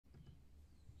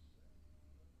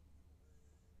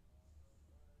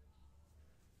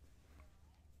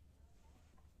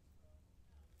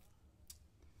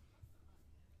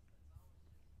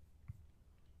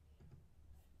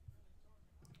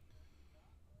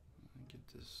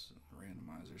this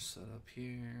randomizer set up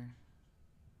here.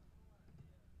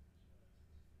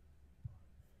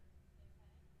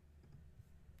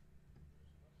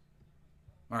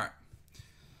 All right,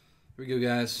 here we go,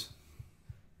 guys.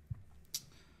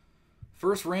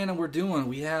 First random we're doing,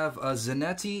 we have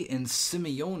Zanetti and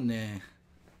Simeone.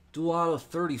 Dual auto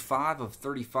 35 of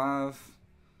 35.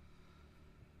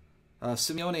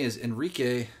 Simeone is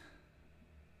Enrique.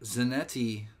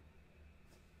 Zanetti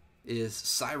is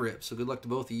Cyrip. So good luck to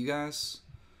both of you guys.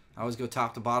 I always go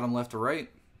top to bottom, left to right.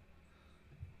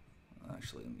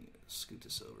 Actually, let me scoot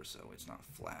this over so it's not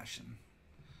flashing.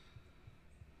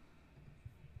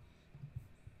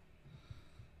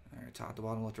 All right, top to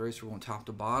bottom, left to right. So we're going top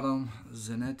to bottom.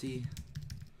 Zanetti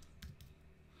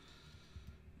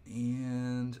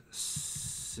and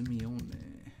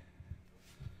Simeone.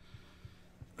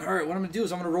 All right, what I'm going to do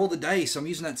is I'm going to roll the dice. I'm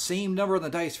using that same number on the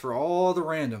dice for all the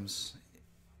randoms.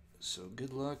 So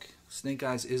good luck. Snake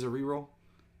Eyes is a reroll.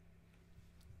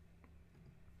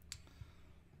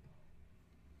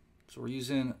 So we're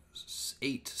using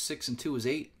 8, 6, and 2 is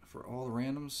 8 for all the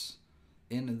randoms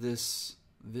in this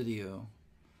video.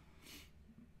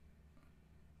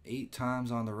 8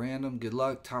 times on the random. Good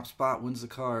luck. Top spot wins the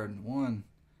card. 1,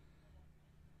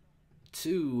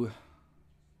 2,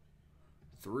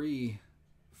 3,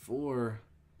 4,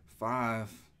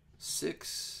 5,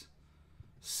 6,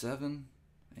 7,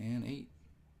 and 8.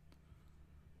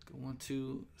 Going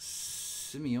to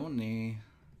Simeone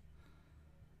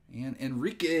and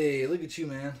Enrique. Look at you,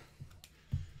 man.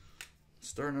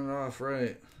 Starting it off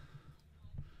right.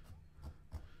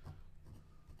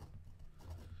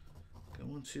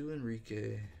 Going to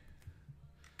Enrique.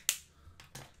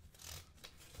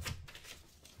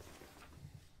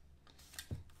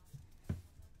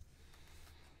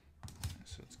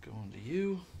 So it's going to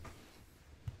you.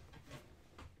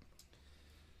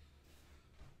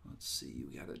 Let's see,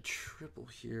 we got a triple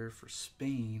here for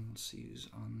Spain. Let's see who's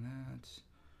on that.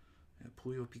 Yeah,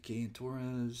 Puyo, Piqué, and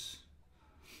Torres.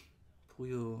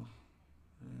 Puyo,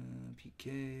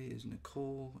 Piqué is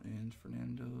Nicole, and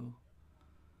Fernando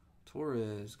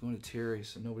Torres going to Terry.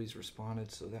 So nobody's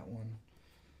responded, so that one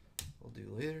we'll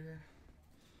do later.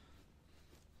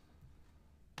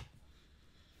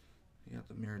 We got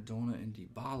the Maradona and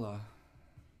Dybala.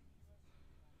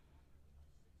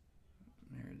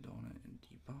 Maradona and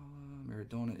Dybala.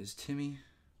 Maradona is Timmy.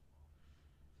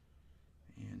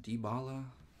 And Dybala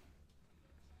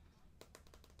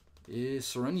is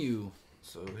Serenu.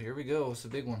 So here we go. It's a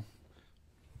big one.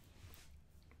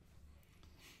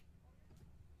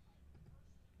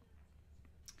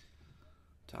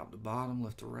 Top to bottom,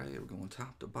 left to right. We're going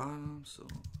top to bottom. So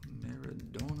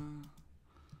Maradona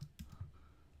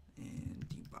and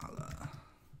Dybala.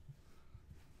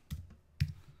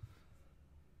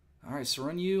 All right,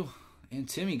 Serenu and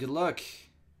Timmy, good luck.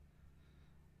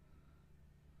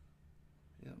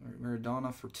 Yeah,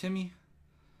 Maradona for Timmy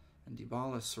and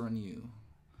Dybala, Serenu.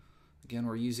 Again,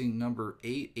 we're using number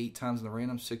 8. 8 times in the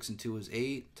random. 6 and 2 is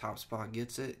 8. Top spot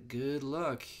gets it. Good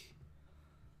luck.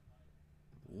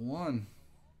 1,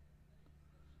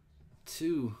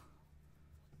 2,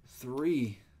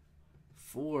 3,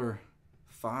 4,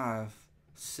 5,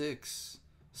 6,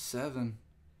 7,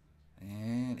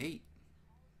 and 8.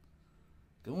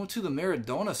 Going to the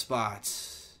Maradona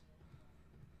spots.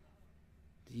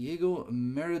 Diego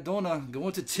Maradona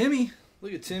going to Timmy.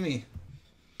 Look at Timmy.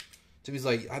 Timmy's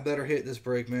like, I better hit this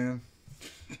break, man.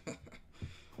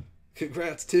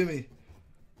 Congrats, Timmy.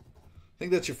 I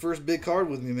think that's your first big card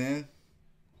with me, man.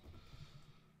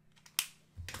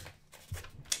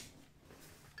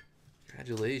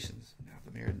 Congratulations. Got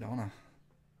the Maradona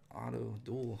auto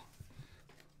duel.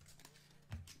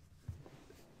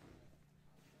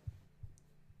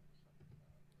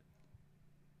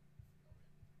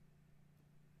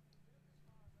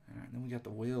 All right, then we got the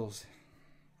Wales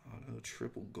auto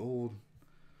triple gold.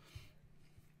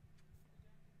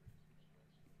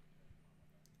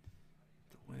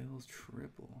 The Wales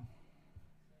triple.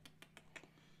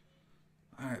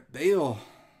 All right, Bale.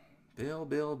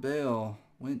 Bale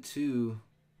went to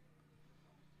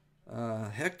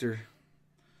Hector.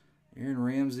 Aaron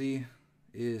Ramsey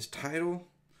is Title,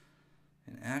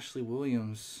 and Ashley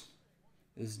Williams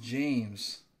is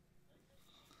James.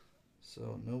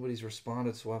 So nobody's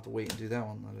responded, so we'll have to wait and do that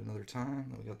one at another time.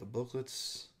 Then we got the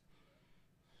booklets.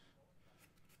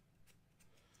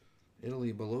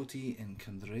 Italy, Belotti, and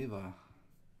Candreva.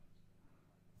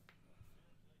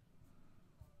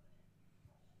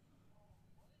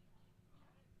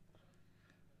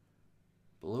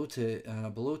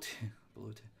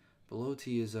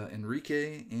 Belotti is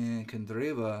Enrique, and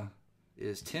Candreva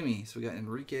is Timmy. So we got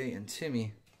Enrique and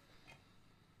Timmy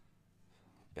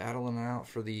battling out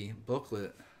for the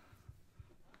booklet.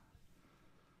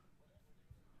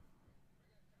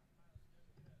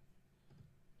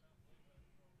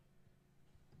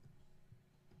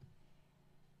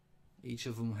 Each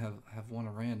of them have won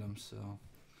a random, so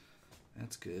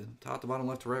that's good. Top to bottom,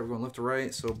 left to right. We're going left to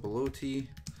right. So Belotti,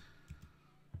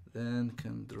 then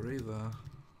Kandreva.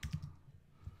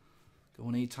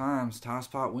 Going 8 times. Top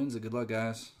spot wins it. Good luck,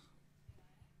 guys.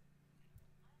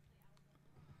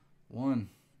 1,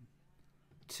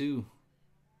 2,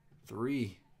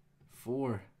 3,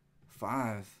 4,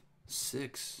 5,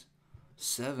 6,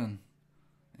 7,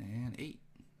 and 8.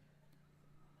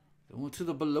 Going to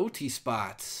the Belotti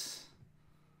spots.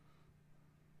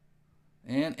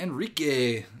 And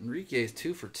Enrique. Enrique is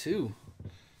 2 for 2.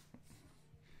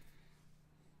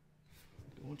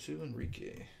 Going to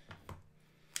Enrique.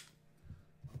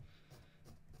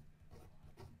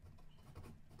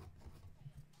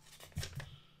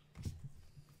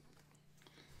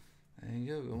 There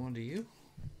you go. Going to you.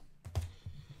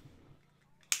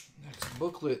 Next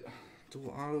booklet. Dual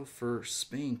auto for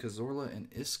Spain. Cazorla and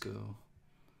Isco.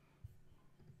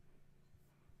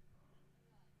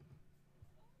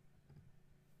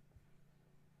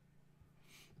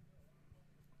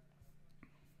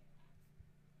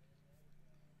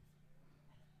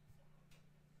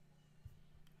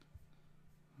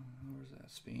 Where's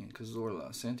that? Spain.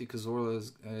 Cazorla. Santi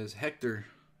Cazorla is Hector.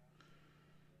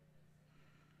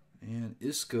 And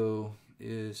Isco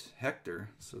is Hector.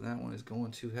 So that one is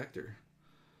going to Hector.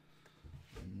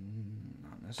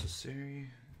 Not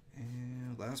necessary.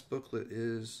 And last booklet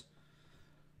is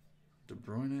De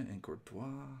Bruyne and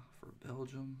Courtois for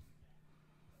Belgium.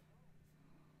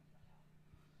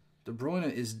 De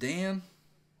Bruyne is Dan.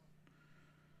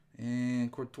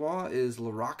 And Courtois is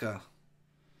Larocca.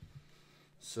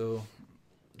 So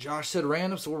Josh said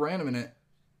random, so we're random in it.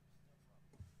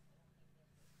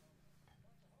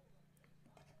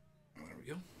 There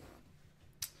we go.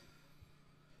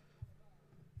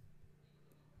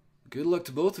 Good luck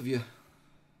to both of you.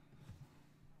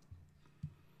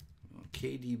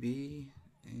 KDB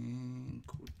and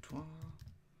Courtois.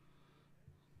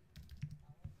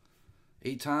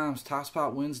 8 times. Top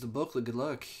spot wins the booklet. Good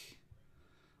luck.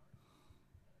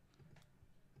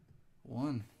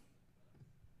 1,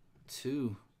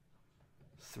 2,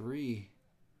 3,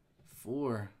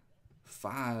 4,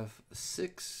 5,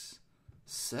 6,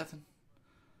 7,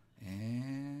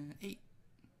 and 8.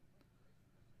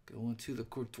 Going to the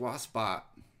Courtois spot.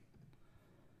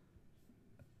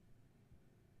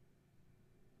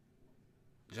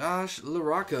 Josh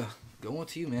Larocca, going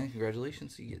to you, man.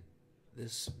 Congratulations. You get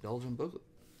this Belgian booklet.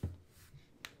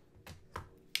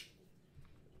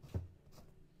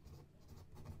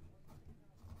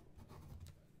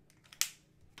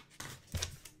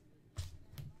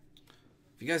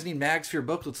 If you guys need mags for your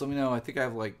booklets, let me know. I think I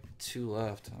have like 2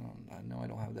 left. I know I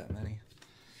don't have that many.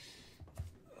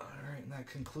 Alright, and that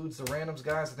concludes the randoms,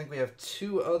 guys. I think we have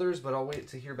 2 others, but I'll wait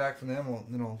to hear back from them.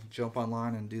 Then I'll jump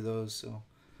online and do those. So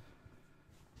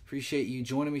appreciate you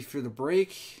joining me for the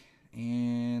break,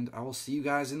 and I will see you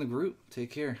guys in the group. Take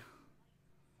care.